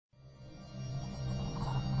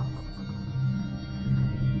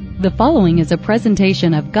The following is a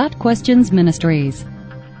presentation of Got Questions Ministries.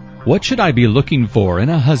 What should I be looking for in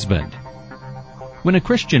a husband? When a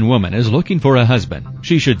Christian woman is looking for a husband,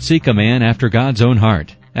 she should seek a man after God's own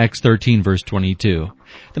heart. Acts 13, verse 22.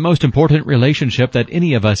 The most important relationship that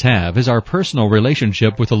any of us have is our personal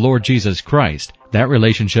relationship with the Lord Jesus Christ. That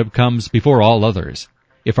relationship comes before all others.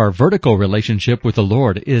 If our vertical relationship with the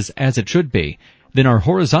Lord is as it should be, then our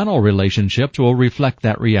horizontal relationships will reflect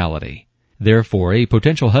that reality. Therefore, a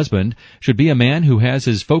potential husband should be a man who has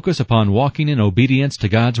his focus upon walking in obedience to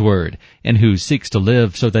God's Word, and who seeks to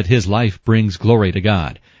live so that his life brings glory to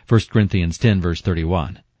God. 1 Corinthians 10, verse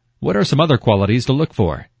 31. What are some other qualities to look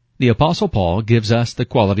for? The Apostle Paul gives us the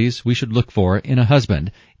qualities we should look for in a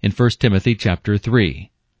husband in 1 Timothy chapter 3.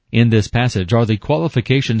 In this passage are the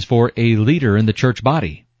qualifications for a leader in the church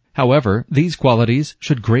body. However, these qualities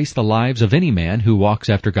should grace the lives of any man who walks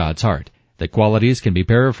after God's heart. The qualities can be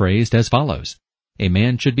paraphrased as follows. A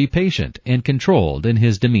man should be patient and controlled in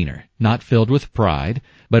his demeanor, not filled with pride,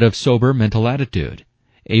 but of sober mental attitude,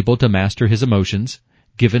 able to master his emotions,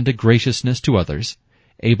 given to graciousness to others,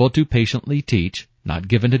 able to patiently teach, not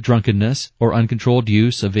given to drunkenness or uncontrolled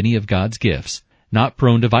use of any of God's gifts, not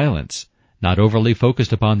prone to violence, not overly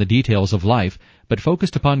focused upon the details of life, but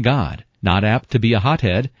focused upon God, not apt to be a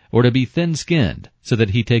hothead or to be thin-skinned so that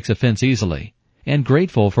he takes offense easily, and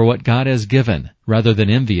grateful for what God has given rather than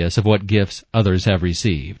envious of what gifts others have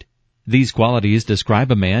received. These qualities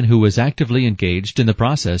describe a man who is actively engaged in the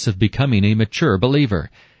process of becoming a mature believer.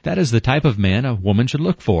 That is the type of man a woman should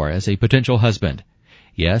look for as a potential husband.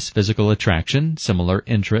 Yes, physical attraction, similar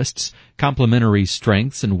interests, complementary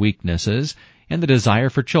strengths and weaknesses, and the desire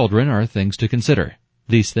for children are things to consider.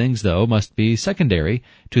 These things, though, must be secondary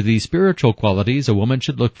to the spiritual qualities a woman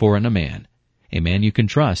should look for in a man. A man you can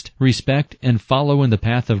trust, respect, and follow in the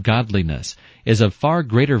path of godliness is of far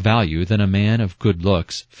greater value than a man of good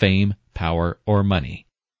looks, fame, power, or money.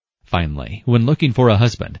 Finally, when looking for a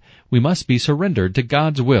husband, we must be surrendered to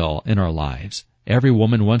God's will in our lives. Every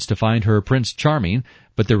woman wants to find her Prince Charming,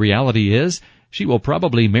 but the reality is she will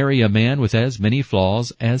probably marry a man with as many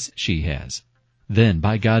flaws as she has. Then,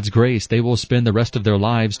 by God's grace, they will spend the rest of their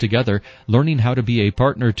lives together, learning how to be a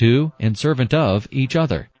partner to and servant of each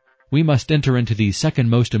other. We must enter into the second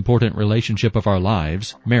most important relationship of our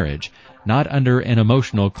lives, marriage, not under an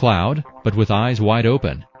emotional cloud, but with eyes wide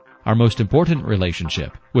open. Our most important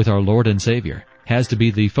relationship with our Lord and Savior has to be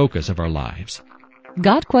the focus of our lives.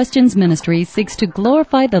 Got Questions Ministry seeks to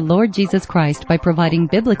glorify the Lord Jesus Christ by providing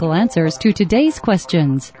biblical answers to today's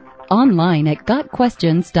questions. Online at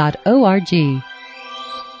gotquestions.org.